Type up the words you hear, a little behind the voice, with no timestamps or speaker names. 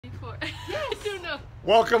for? I don't know.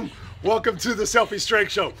 Welcome to the Selfie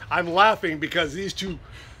Strength Show. I'm laughing because these two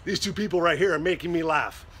people right here are making me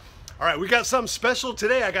laugh. All right, we got something special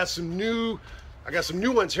today. I got some new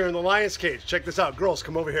ones here in the Lion's Cage. Check this out, girls.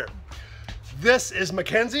 Come over here. This is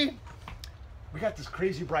Mackenzie. We got this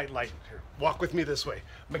crazy bright light here. Walk with me this way.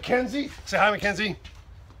 Mackenzie, say hi, Mackenzie.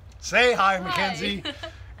 Say hi, Mackenzie.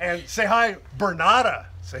 And say hi, Bernarda.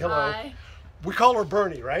 Say hello. Hi. We call her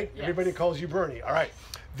Bernie, right? Yes. Everybody calls you Bernie. All right.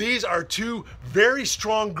 These are two very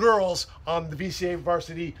strong girls on the VCA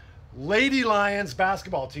varsity Lady Lions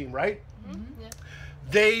basketball team, right? Mm-hmm. Yeah.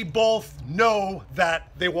 They both know that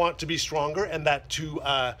they want to be stronger and that to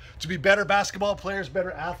be better basketball players,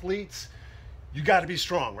 better athletes, you got to be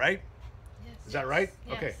strong, right? Yes. Is that right?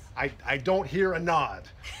 Yes. Okay. I don't hear a nod.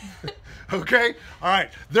 Okay? All right.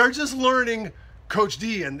 They're just learning Coach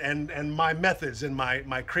D and my methods and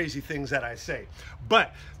my crazy things that I say.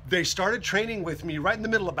 But they started training with me right in the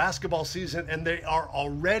middle of basketball season, and they are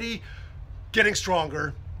already getting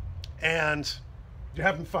stronger, and you're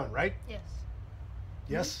having fun, right? Yes.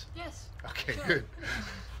 Yes? Yes. Okay, Sure. good.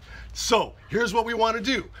 So here's what we want to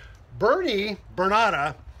do.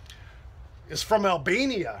 Bernarda is from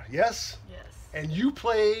Albania, yes? Yes. And you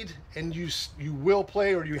played, and you will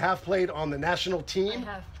play, or you have played on the national team?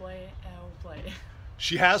 I have played. I will play.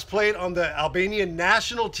 She has played on the Albanian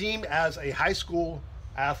national team as a high school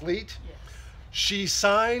athlete. Yes. She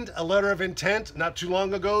signed a letter of intent not too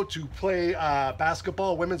long ago to play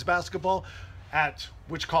basketball, women's basketball, at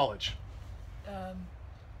which college?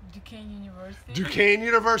 Duquesne University. Duquesne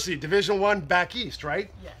University, Division I back east, right?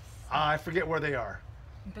 Yes. I forget where they are.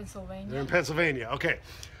 In Pennsylvania. They're in Pennsylvania. Okay.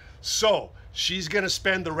 So she's going to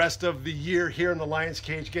spend the rest of the year here in the Lion's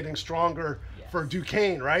Cage getting stronger for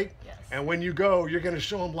Duquesne, right? Yes. And when you go, you're going to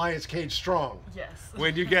show them Lion's Cage strong. Yes.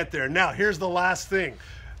 When you get there. Now, here's the last thing.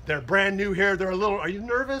 They're brand new here. They're a little, are you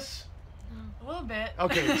nervous? A little bit.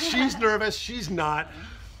 Okay, she's nervous. She's not.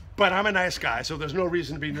 But I'm a nice guy, so there's no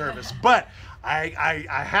reason to be nervous. But I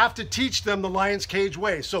have to teach them the Lion's Cage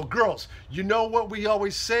way. So girls, you know what we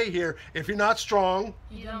always say here. If you're not strong,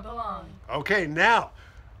 You don't belong. okay, now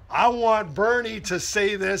I want Bernie to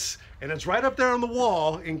say this, and it's right up there on the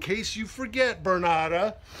wall in case you forget,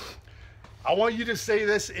 Bernarda. I want you to say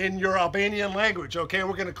this in your Albanian language, okay?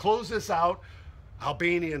 We're going to close this out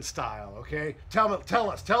Albanian style, okay? Tell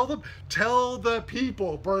the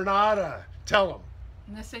people, Bernarda, tell them.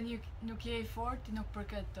 Nëse nuk je fort, ti nuk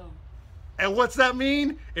përket to. And what's that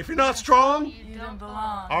mean? If you're not strong? You don't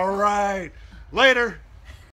belong. All right. Later.